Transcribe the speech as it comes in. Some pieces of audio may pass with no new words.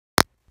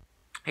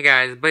Hey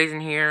guys,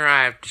 Blazing here.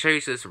 I have to show you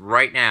this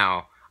right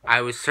now. I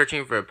was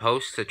searching for a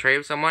post to trade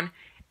with someone,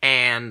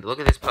 and look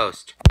at this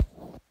post.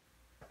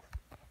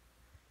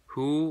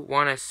 Who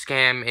wanna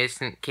scam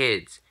innocent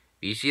kids?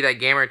 If you see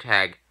that gamer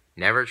tag,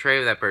 never trade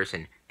with that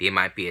person. They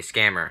might be a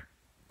scammer.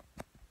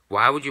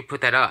 Why would you put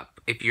that up?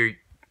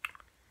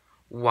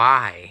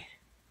 Why?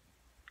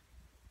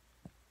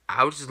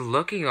 I was just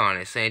looking on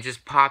it and it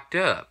just popped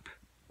up.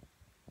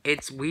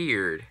 It's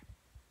weird.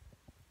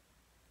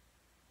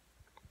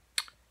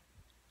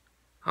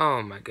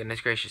 Oh my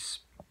goodness gracious.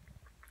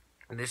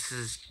 This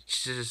is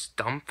just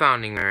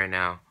dumbfounding me right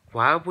now.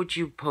 Why would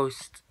you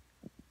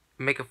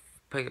make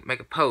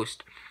a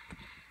post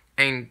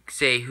and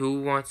say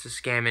who wants to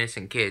scam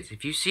innocent kids?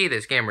 If you see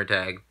this gamer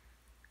tag,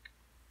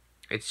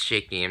 it's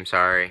shaky, I'm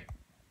sorry.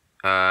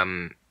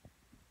 Lowercase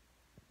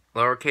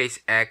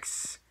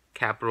x,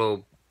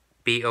 capital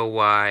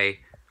BOY,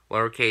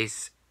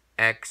 lowercase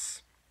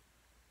x,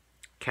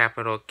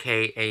 capital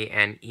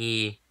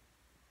KANE,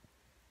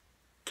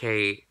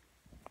 K,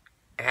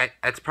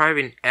 that's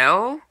probably an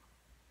L?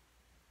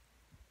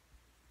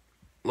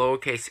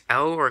 Lowercase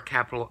L or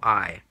capital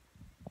I.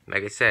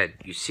 Like I said,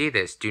 you see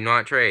this, do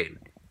not trade.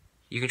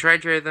 You can try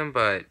to trade them,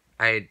 but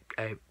I'm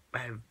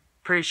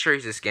pretty sure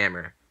he's a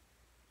scammer.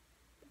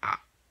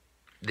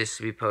 This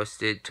will be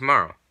posted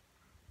tomorrow.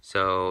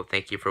 So,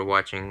 thank you for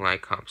watching,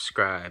 like, comment,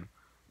 subscribe.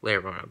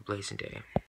 Later on a blazing day.